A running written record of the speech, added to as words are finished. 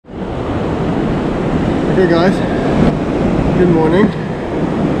Okay guys, good morning.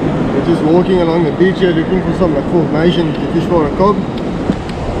 We're just walking along the beach here looking for some formation to fish for a KOB.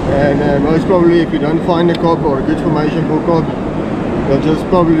 And most probably if you don't find a KOB or a good formation for a KOB, you'll just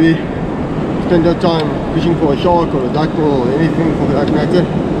probably spend your time fishing for a shark or a duck or anything for that matter.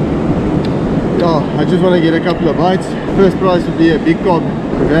 Yeah, I just want to get a couple of bites. First prize would be a big KOB.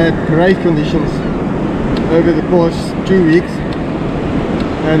 We've had great conditions over the past 2 weeks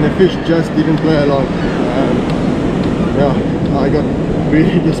and the fish just didn't play along. Yeah, I got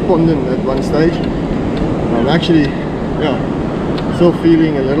really despondent at one stage. I'm actually still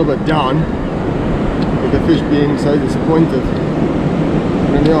feeling a little bit down with the fish being so disappointed.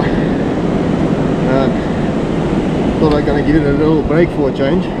 And yeah, thought I'm gonna give it a little break for a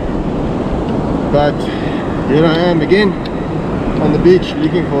change, but here I am again on the beach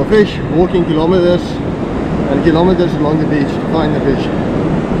looking for a fish, walking kilometers and kilometers along the beach to find the fish.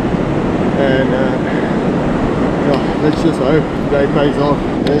 And yeah, let's just hope today pays off.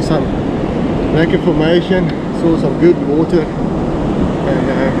 There's some lekker formation, saw some good water,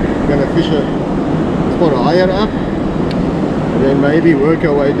 and I'm gonna fish a spot higher up and then maybe work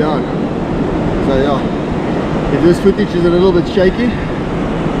our way down. So yeah, if this footage is a little bit shaky,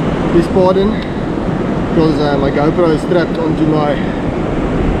 please pardon, because my GoPro is strapped onto my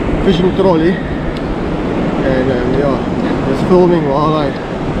fishing trolley, and yeah, just filming while I'm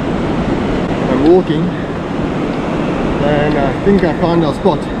walking. And I think I found our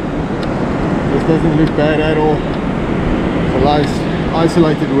spot. This doesn't look bad at all. It's a nice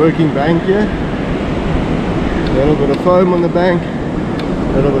isolated working bank here. A little bit of foam on the bank,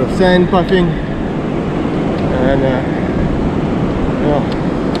 a little bit of sand puffing, and yeah,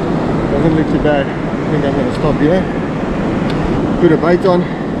 doesn't look too bad. I think I'm going to stop here, put a bait on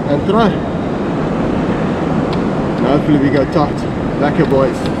and try. And hopefully we go tight. Lekker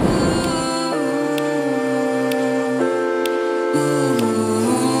boys.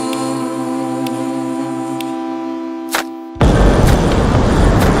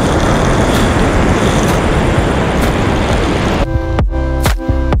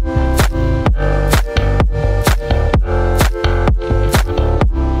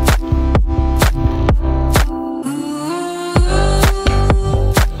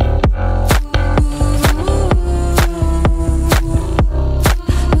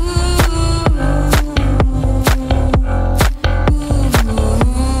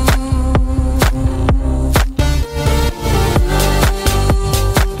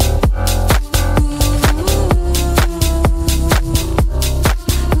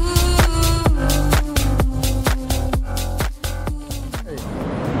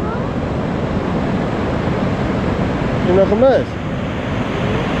 Nog gemis?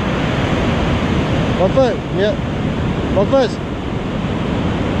 Wat vis? Ja. Wat vis?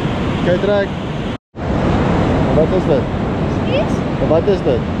 Kijk trek. Wat is dit? Spies? Wat is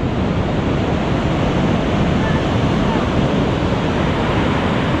dit?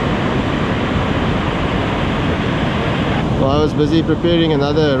 Well, I was busy preparing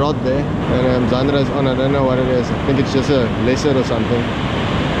another rod there, and Xandre is on. I don't know what it is. I think it's just a lesser or something.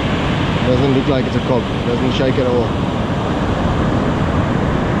 Doesn't look like it's a KOB. Doesn't shake at all.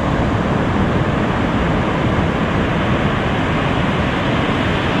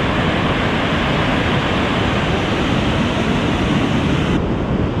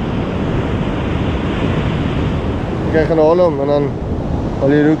 Kijk, gaan halen hem en dan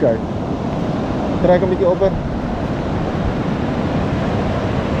haal je roek uit. Trek een beetje op.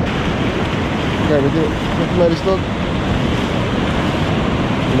 Kijk, weet je, zet maar die stok.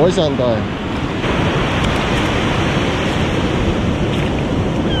 Mooi zand daar.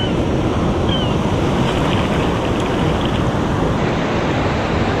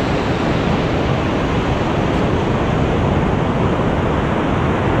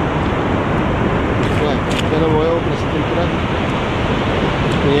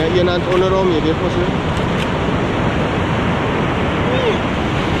 Een hand onderom, je weet maar zo.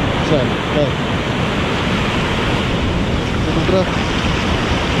 Zo, kijk. Zet hem terug.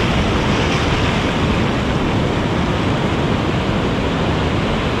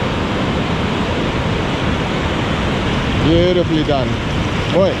 Beautifully done.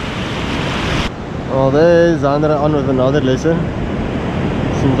 Mooi. Oh, there's Xandre on with another lesson.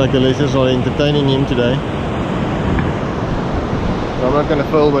 Seems like the lessons are entertaining him today. I'm not going to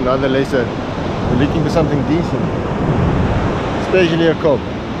film another lesson. We're looking for something decent, especially a KOB.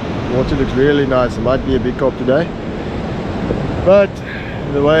 Water looks really nice. It might be a big KOB today, but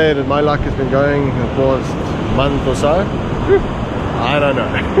the way that my luck has been going the past month or so, I don't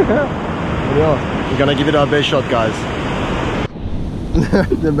know. Yeah, we're gonna give it our best shot, guys.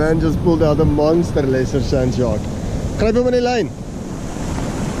 The man just pulled out a monster lesser sand shark. Gryp hom in die lyn.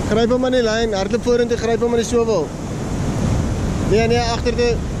 Gryp hom in die lyn. Hardloop vorentoe, gryp hom in die swivel. Nee, nee,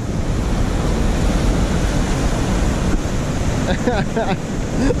 agtertoe.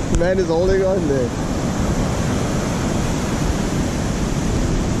 Man is holding on there.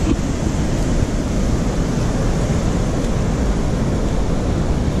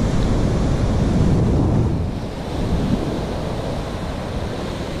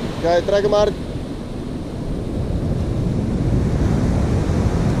 Okay, trek hem hard.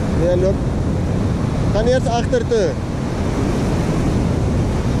 Nee, loop. Gaan eers agtertoe.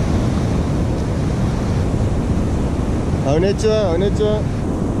 Hou net so, hou net so.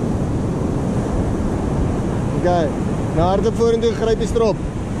 Okay, nou hardop vorentoe, gryp die strop.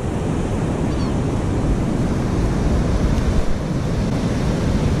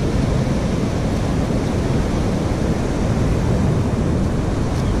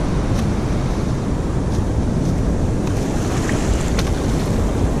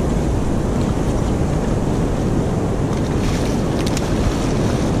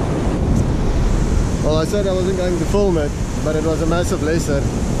 Well, I said I wasn't going to film it, but it was a massive laser,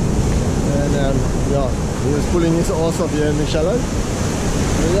 and yeah, he was pulling his ass off here in the shallow.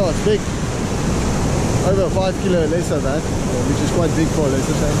 And yeah, it's big, over 5 kilo laser that, which is quite big for a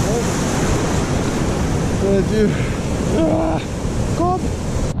laser sand shark. KOB,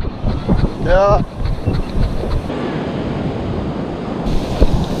 yeah.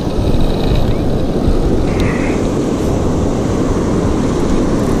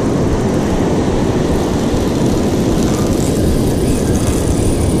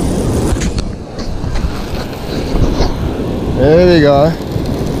 There we go.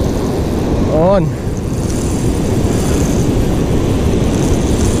 On.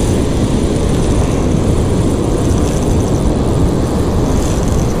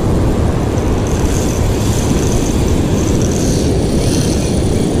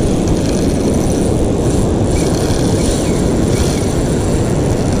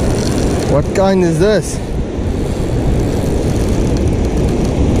 What kind is this?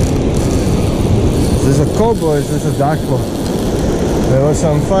 Is this a KOB or is this a duckbill? There were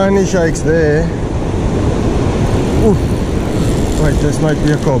some funny shakes there. Ooh. Wait, this might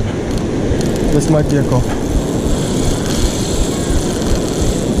be a KOB. This might be a KOB.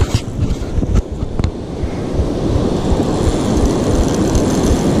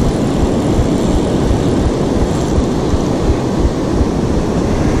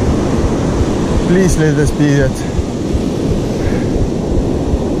 Please let this be it.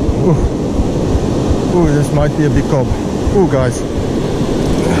 Ooh. Ooh, this might be a big KOB. Ooh, guys.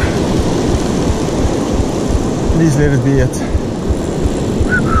 Please let it be it.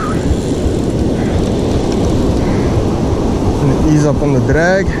 And ease up on the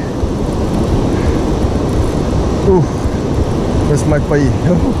drag. Ooh, this might be.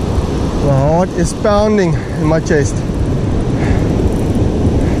 My heart is pounding in my chest.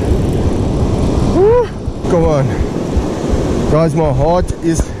 Ooh, come on. Guys, my heart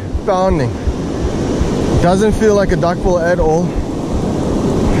is pounding. It doesn't feel like a duckbill at all.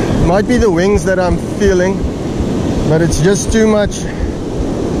 It might be the wings that I'm feeling, but it's just too much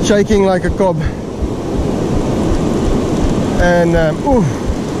shaking like a KOB. And ooh,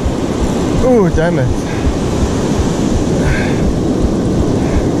 ooh, damn it.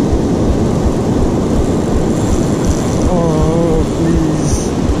 Oh, please.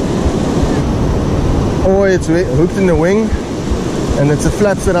 Oh, it's hooked in the wing, and it's the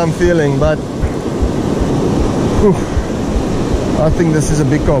flaps that I'm feeling, but ooh, I think this is a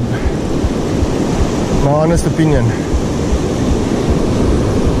big KOB. My honest opinion.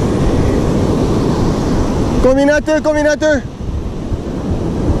 Kom hier naartoe, kom hier naartoe.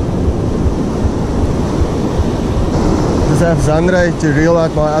 Just have Xandre to reel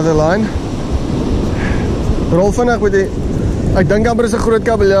out my other line. Rol vinnig met die. Ek dink amper is 'n groot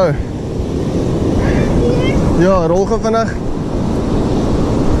kabeljou. Ja, rol gou vinnig.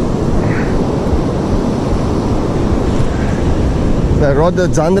 The rod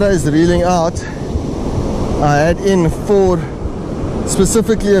that Xandre is reeling out, I had in for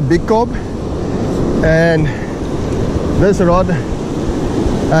specifically a big KOB, and this rod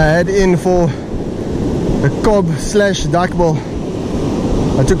I had in for the KOB slash duckbill.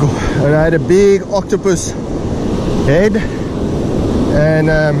 I had a big octopus head, and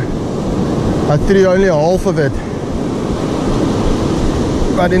I threw only half of it,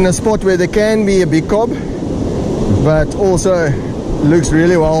 but in a spot where there can be a big KOB, but also looks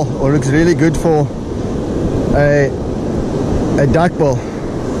really well, or looks really good for a duckbill.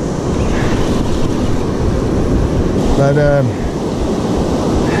 But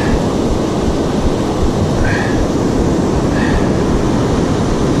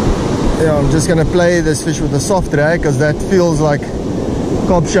I'm just gonna play this fish with a soft drag because that feels like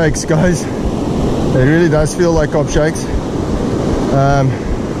KOB shakes, guys. It really does feel like KOB shakes.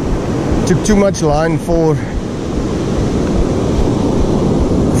 Took too much line for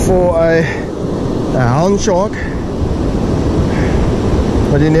a hound shark,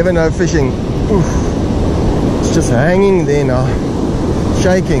 but you never know fishing. Oof. It's just hanging there now,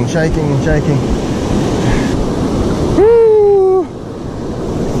 shaking. Woo!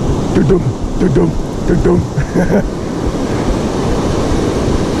 Dum.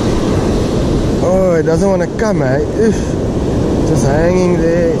 Oh, it doesn't want to come, eh? Oof. Just hanging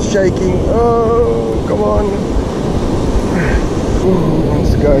there, shaking. Oh, come on. Ooh,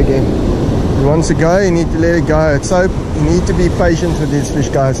 wants to go again. He wants to go, you need to let it go. It's so, you need to be patient with these fish,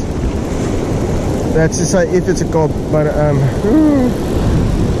 guys. That's to say if it's a KOB, but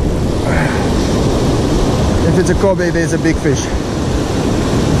if it's a KOB, there's a big fish.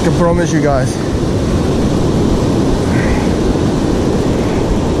 I can promise you guys.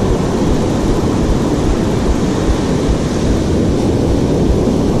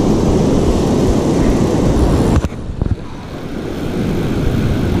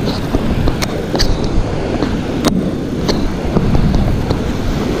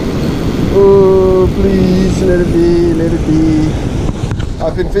 Please let it be.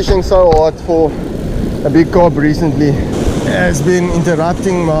 I've been fishing so hard for a big KOB recently. It has been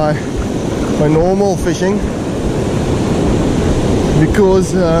interrupting my normal fishing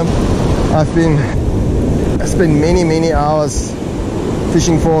because I spent many hours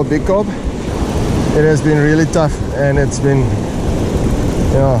fishing for a big KOB. It has been really tough, and it's been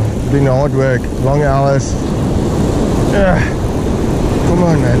hard work, long hours. Come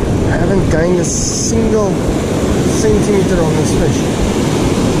on, man. I haven't gained a single centimeter on this fish.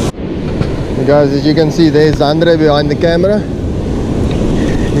 Hey guys, as you can see, there's Xandre behind the camera.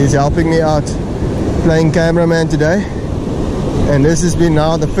 He's helping me out playing cameraman today. And this has been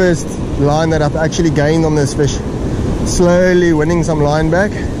now the first line that I've actually gained on this fish. Slowly winning some line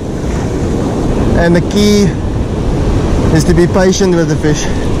back. And the key is to be patient with the fish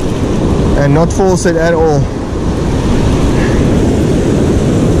and not force it at all.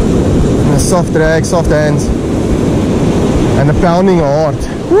 Soft drag, soft hands, and a pounding heart.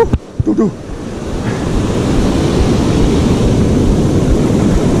 Woo! Doo-doo.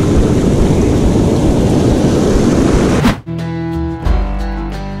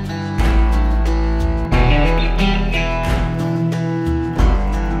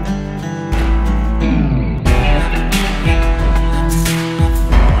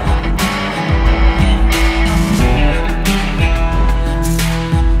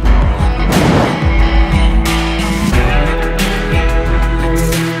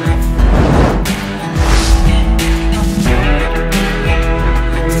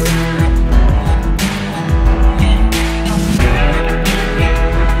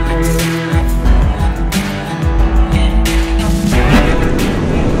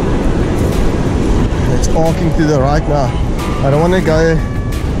 Arcing to the right now. I don't want it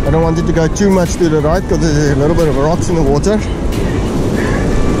to go too much to the right because there's a little bit of rocks in the water,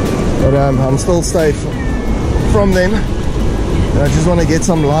 but I'm still safe from them. And I just want to get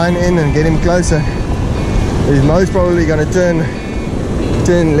some line in and get him closer. He's most probably going to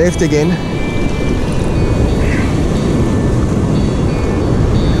turn left again.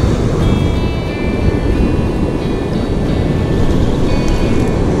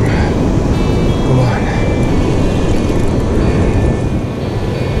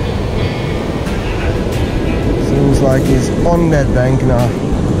 Like he's on that bank now.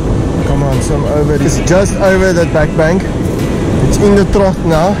 Come on, swim over. It's just over that back bank. It's in the trough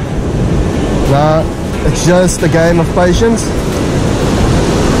now. Now it's just a game of patience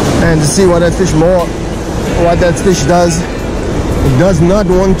and to see what that fish does. It does not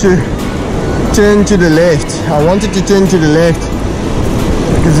want to turn to the left. I want it to turn to the left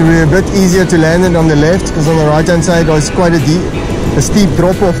because it will be a bit easier to land it on the left, because on the right hand side there's quite a steep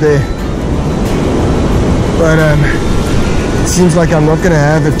drop off there. But it seems like I'm not going to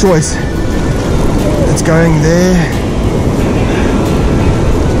have a choice. It's going there.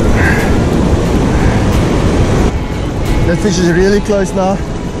 That fish is really close now.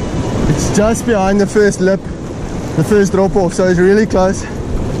 It's just behind the first lip, the first drop off, so it's really close.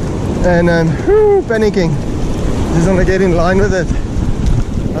 And panicking. Just want to get in line with it.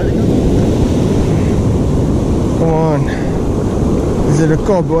 Come on. Is it a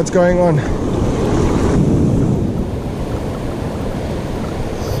KOB? What's going on?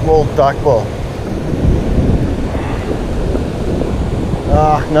 Small duckbill.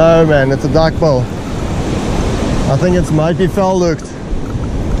 Ah, no man, it's a duckbill. I think it might be foul hooked.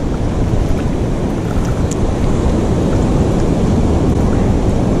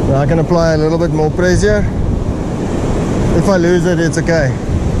 So I can apply a little bit more pressure. If I lose it, it's okay.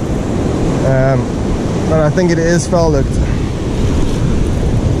 But I think it is foul hooked.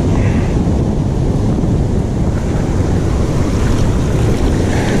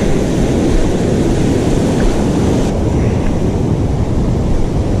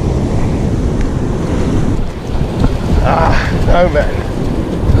 Oh man.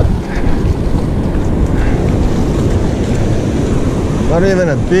 Not even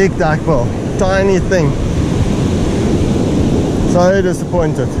a big duck ball, tiny thing. So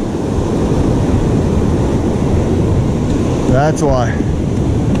disappointed. That's why.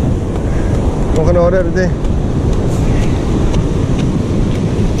 Nog een order today.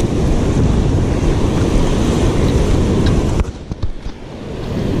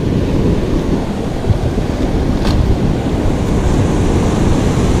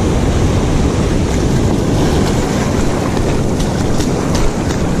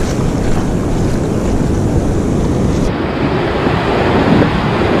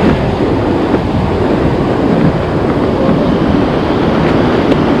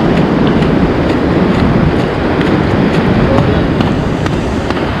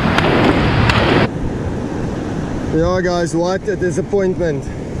 Yeah guys, what a disappointment.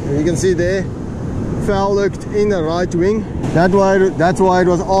 You can see there, foul hooked in the right wing. That's why it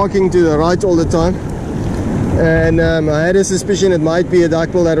was arcing to the right all the time. And I had a suspicion it might be a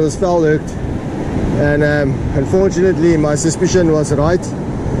duckbill that was foul hooked. And unfortunately my suspicion was right.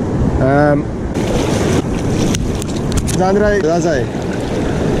 Xandre does it.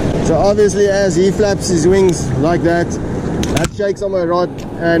 So obviously as he flaps his wings like that, that shakes on my rod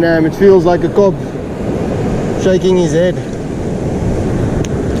and it feels like a KOB shaking his head.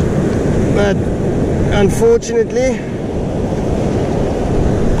 But unfortunately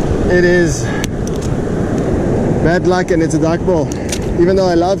it is bad luck and it's a duckbill. Even though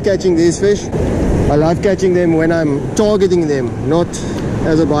I love catching these fish, I love catching them when I'm targeting them, not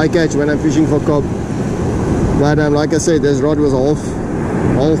as a bycatch when I'm fishing for KOB. But like I said, this rod was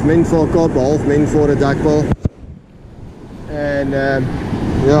half meant for a KOB, half meant for a duckbill. And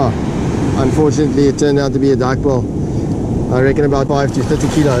yeah, unfortunately it turned out to be a duckbill. I reckon about 5 to 30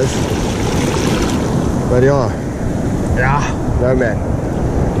 kilos. But yeah, no man.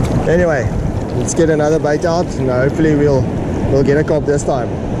 Anyway, let's get another bait out and hopefully we'll get a KOB this time.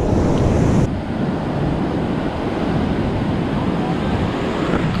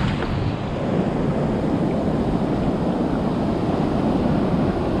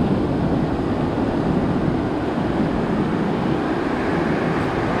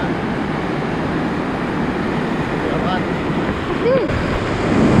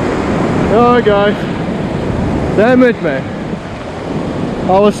 Alright guys, damn it man,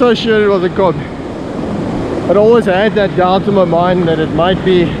 I was so sure it was a KOB. I'd always had that doubt in my mind that it might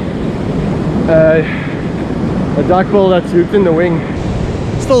be a duckbill that's hooked in the wing.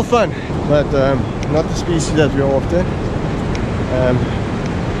 Still fun, but not the species that we're after.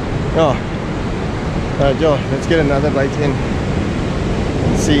 Yeah, let's get another bite in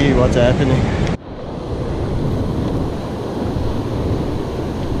and see what's happening.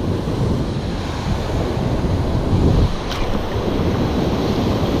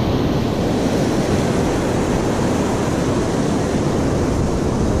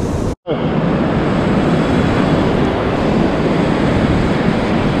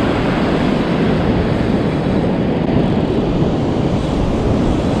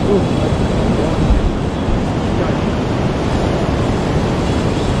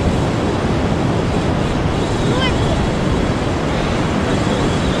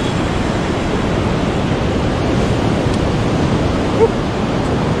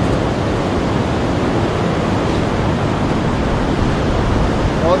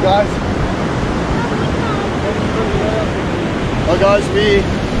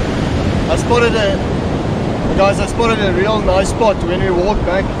 I spotted a real nice spot when we walked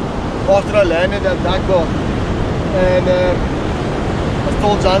back after I landed that duckbill, and I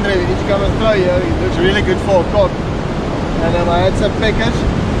told Xandre we need to come and throw here. It looks really good for a KOB. And I had some pickers,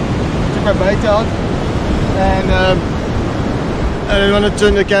 took my bait out, and I didn't want to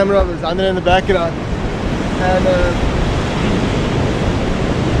turn the camera off. There's Xandre in the background, and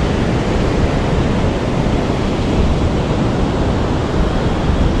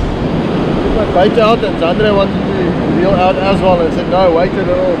bait out, and Xandre wanted to reel out as well and said no, wait a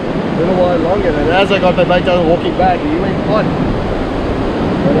little while longer. And as I got my bait out and walking back, he went on.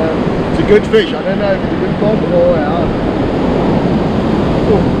 But it's a good fish. I don't know if it's a good KOB or how,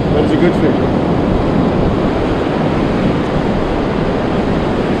 but it's a good fish.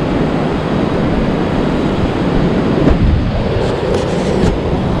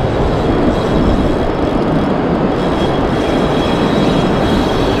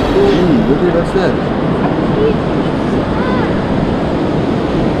 Look at what's that?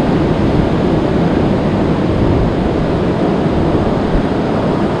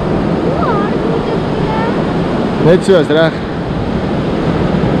 Net so is reg.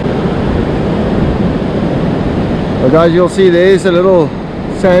 Well guys, you'll see there's a little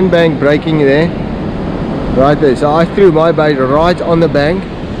sandbank breaking there. Right there. So I threw my bait right on the bank.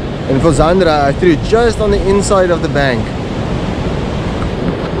 And for Xandre, I threw just on the inside of the bank.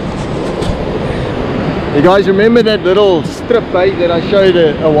 You guys remember that little strip bait that I showed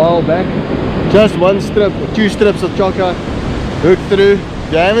a while back? Just one strip, 2 strips of chocker hooked through.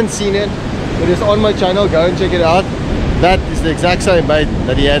 If you haven't seen it, it is on my channel, go and check it out. That is the exact same bait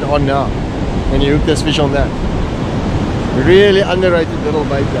that he had on now when he hooked this fish on that. Really underrated little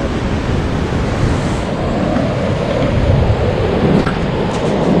bait that.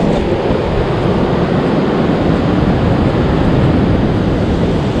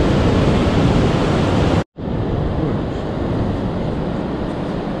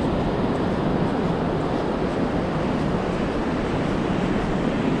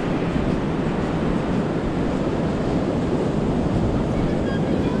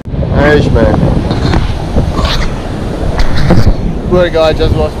 Man, poor guy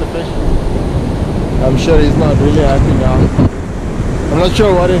just lost the fish. I'm sure he's not really happy now. I'm not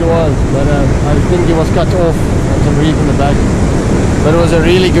sure what it was, but I think he was cut off on some reef in the back. But it was a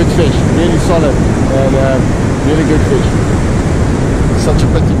really good fish, really solid, and really good fish. Such a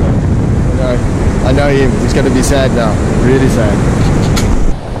pity, man. I know him. He's going to be sad now, really sad.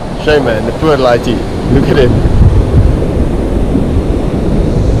 Shame, man. The poor lighty. Look at him.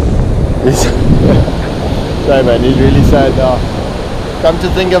 Sorry man, he's really sad now. Come to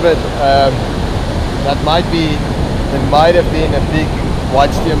think of it, that might have been a big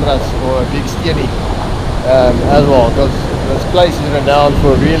white steenras or a big steenie as well, because this place is renowned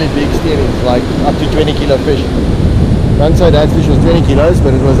for really big steenies, like up to 20 kilo fish. Don't say that fish was 20 kilos,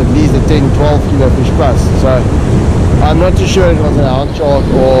 but it was at least a 10-12 kilo fish plus. So I'm not too sure it was a hound shark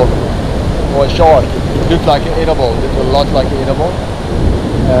or a shark. It looked like an edible, it looked a lot like an edible.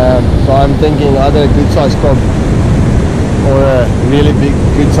 So I'm thinking either a good size cob or a really big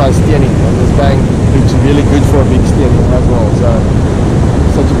good size steenie. And this bank looks really good for a big steenie as well. So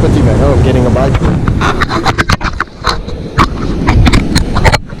such a pity, man. Oh, I'm getting a bite.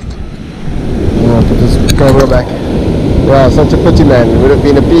 I'll put this camera back. Yeah, such a pity, man. It would have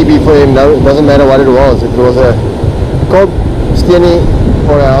been a PB for him. No, it doesn't matter what it was. If it was a cob, steenie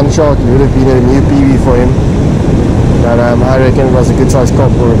or a hound shark, it would have been a new PB for him. But I reckon it was a good size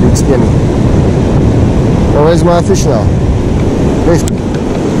cob or a big steenie. Well, where's my fish now? Where's...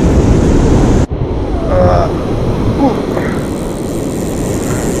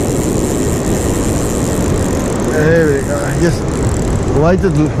 There we go. Yes.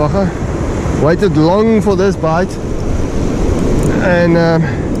 Waited long for this bite. And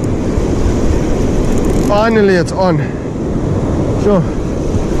finally it's on. Sure.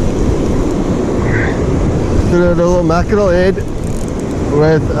 A little mackerel head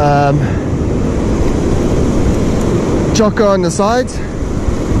with chocker on the sides,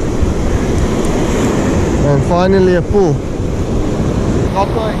 and finally a pull. Got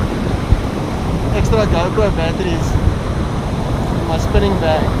my extra GoPro batteries in my spinning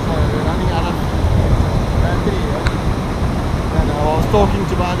bag, so we're running out of battery. And I was talking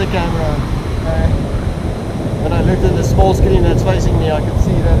to my other camera, and when I looked at the small screen that's facing me, I could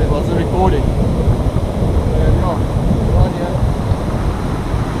see that it wasn't recording.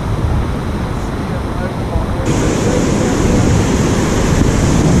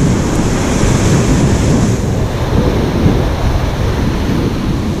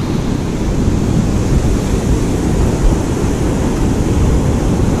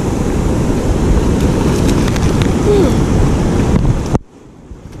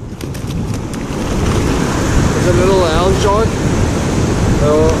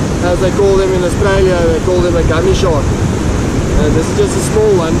 As they call them in Australia, they call them a gummy shark. This is just a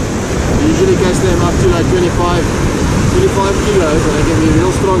small one. We usually catch them up to like 25 kilos, and they can be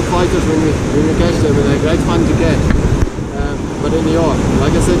real strong fighters when we catch them, and they're great fun to catch. But in the yard,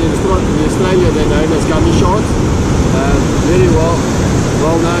 like I said, in Australia they're known as gummy sharks. Very well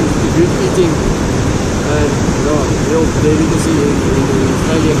known for good eating, and real delicacy in the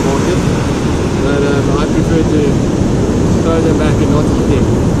Australian market. But I prefer to throw them back and not eat them.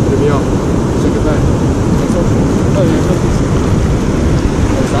 Put them here. Check it back. Oh yeah, got this.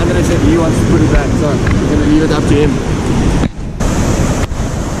 Xandre said he wants to put it back, so I'm going to leave it up to him.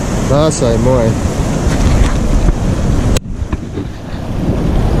 That's a mooi.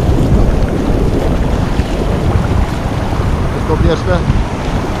 Kom eerste.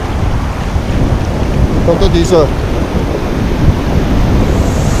 Kom tot hier so.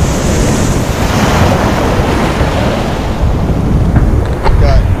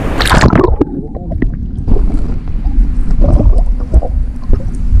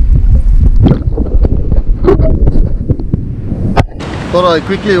 Thought I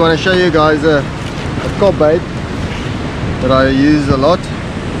quickly want to show you guys a KOB bait that I use a lot.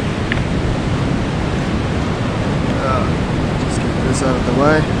 Just get this out of the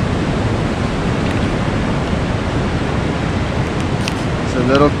way. It's a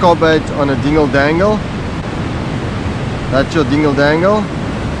little KOB bait on a dingle dangle. That's your dingle dangle.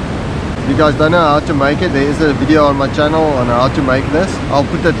 If you guys don't know how to make it, there is a video on my channel on how to make this. I'll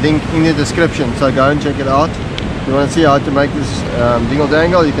put that link in the description, so go and check it out. If you want to see how to make this dingle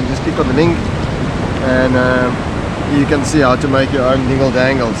dangle, you can just click on the link and you can see how to make your own dingle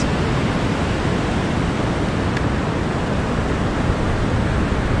dangles.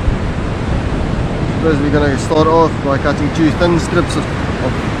 First we're going to start off by cutting 2 thin strips of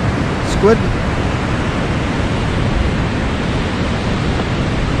squid.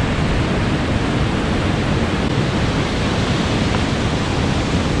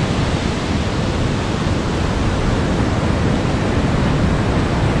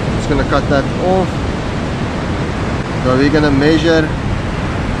 Going to cut that off. So we're going to measure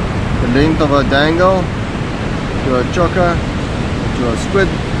the length of our dangle to a choker, to a squid.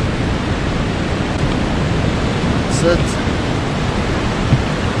 That's it.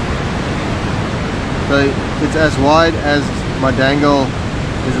 So it's as wide as my dangle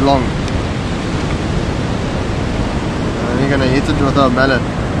is long. And we're going to hit it with our mallet.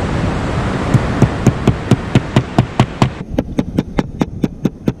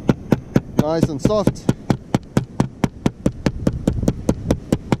 Nice and soft.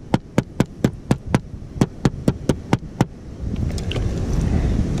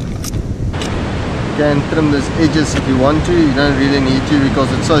 You can trim these edges if you want to. You don't really need to because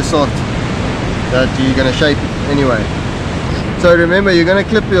it's so soft that you're going to shape it anyway. So remember, you're going to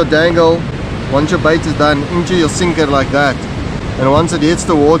clip your dangle once your bait is done into your sinker like that, and once it hits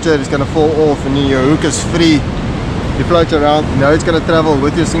the water it's going to fall off and your hook is free. You float around, now it's going to travel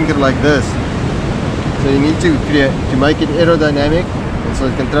with your sinker like this. So you need to make it aerodynamic and so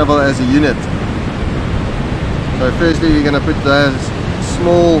it can travel as a unit. So firstly you're going to put those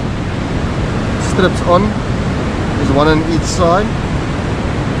small strips on. There's one on each side.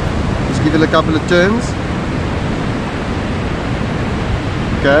 Just give it a couple of turns.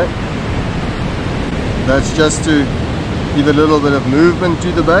 Okay. That's just to give a little bit of movement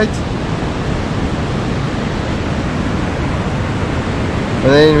to the bait. And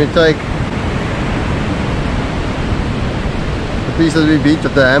then we take the piece that we beat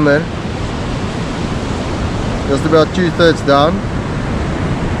with the hammer, just about 2/3 down,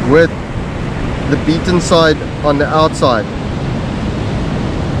 with the beaten side on the outside.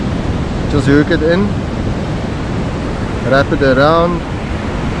 Just hook it in, wrap it around,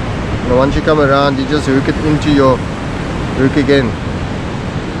 and once you come around you just hook it into your hook again.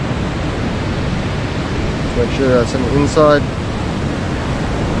 Make sure that's on the inside.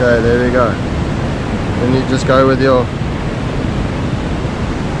 Okay, there we go. Then you just go with your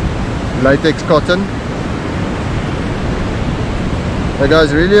latex cotton. Now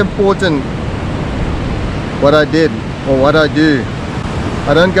guys, really important what I did or what I do.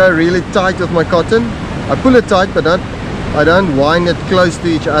 I don't go really tight with my cotton. I pull it tight, but I don't wind it close to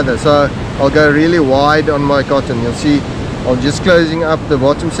each other. So I'll go really wide on my cotton. You'll see I'm just closing up the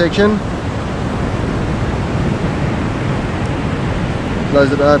bottom section.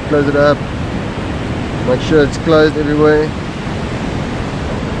 Close it up, close it up. Make sure it's closed everywhere.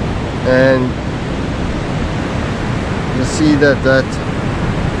 And you see that that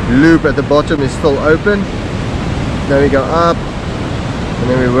loop at the bottom is still open. Then we go up and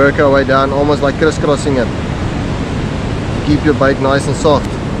then we work our way down, almost like crisscrossing it. Keep your bait nice and soft.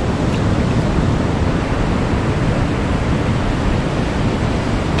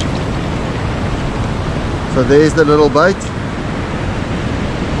 So there's the little bait.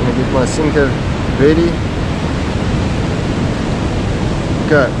 I'm going to get my sinker ready.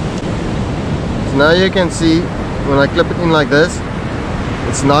 Okay. So now you can see when I clip it in like this,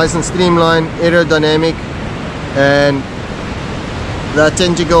 it's nice and streamlined, aerodynamic, and that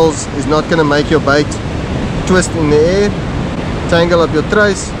tentacles is not going to make your bait twist in the air. Tangle up your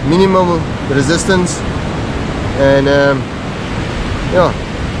trace, minimum resistance, and yeah,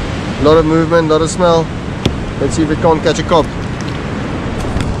 a lot of movement, a lot of smell. Let's see if it can't catch a KOB.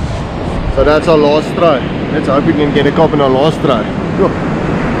 So that's our last try. Let's hope we can get a KOB in our last try. I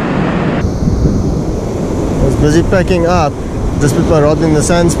was busy packing up. Just put my rod in the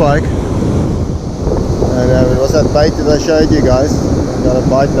sand spike. And it was that bait that I showed you guys. Got a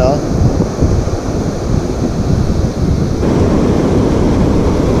bite now.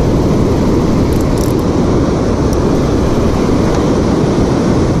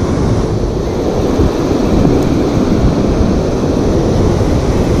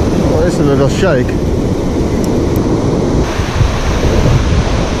 Oh, there's a little shake.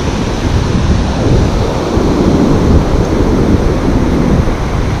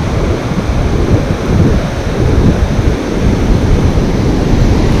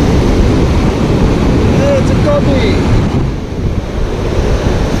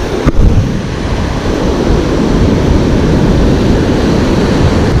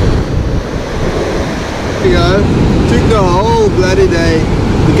 Took the whole bloody day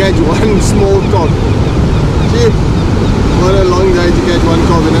to catch one small cob. Gee, what a long day to catch one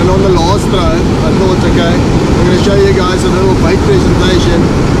cob. And then on the last throw, I thought, okay, I'm going to show you guys a little bait presentation.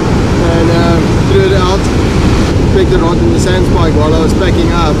 And threw it out, picked the rod in the sand spike while I was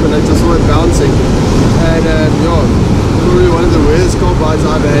packing up, and I just saw it bouncing. And yeah, probably one of the worst cob bites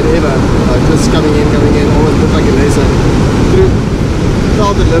I've had ever. Just coming in, almost looked like a lesson.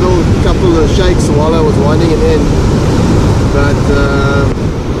 Felt a little couple of shakes while I was winding it in, but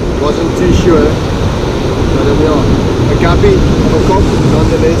wasn't too sure. But yeah, a guppy of a cob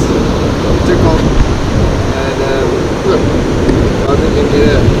nonetheless. It took off, and look, I hope we can get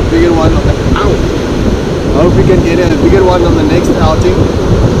a bigger one on the I hope we can get a bigger one on the next outing.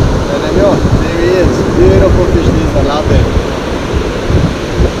 And then yeah, there he is. Beautiful fish. These, I love them.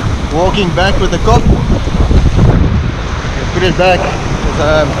 Walking back with the cob. Put it back.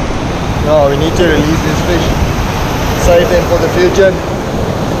 No, we need to release these fish, save them for the future,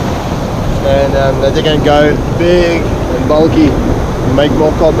 and that they can go big and bulky and make more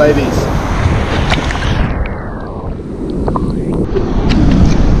cob babies.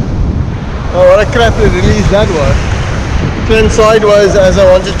 Oh, what a crappy release that was. Turned sideways as I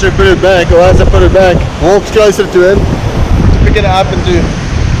wanted to put it back, or as I put it back, walked closer to him to pick it up and to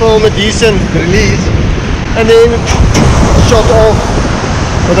film a decent release, and then shot off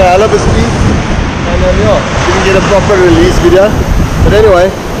with a hell of a speed, and then yeah, didn't get a proper release video, but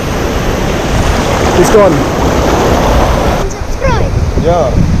anyway, it's gone. Subscribe.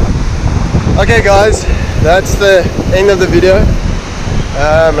 Yeah. Okay guys, that's the end of the video.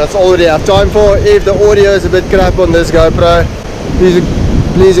 That's all we have time for. If the audio is a bit crap on this GoPro,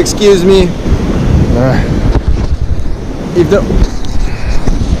 please excuse me. If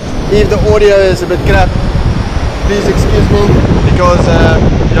the audio is a bit crap, please excuse me, because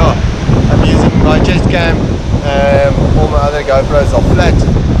yeah, I'm using my chest cam. All my other GoPros are flat,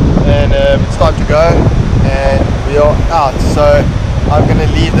 and it's time to go, and we are out. So I'm going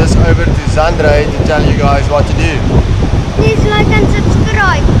to leave this over to Xandre to tell you guys what to do. Please like and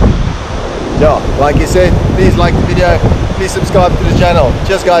subscribe. Yeah, like he said, please like the video, please subscribe to the channel.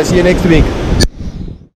 Cheers guys, see you next week.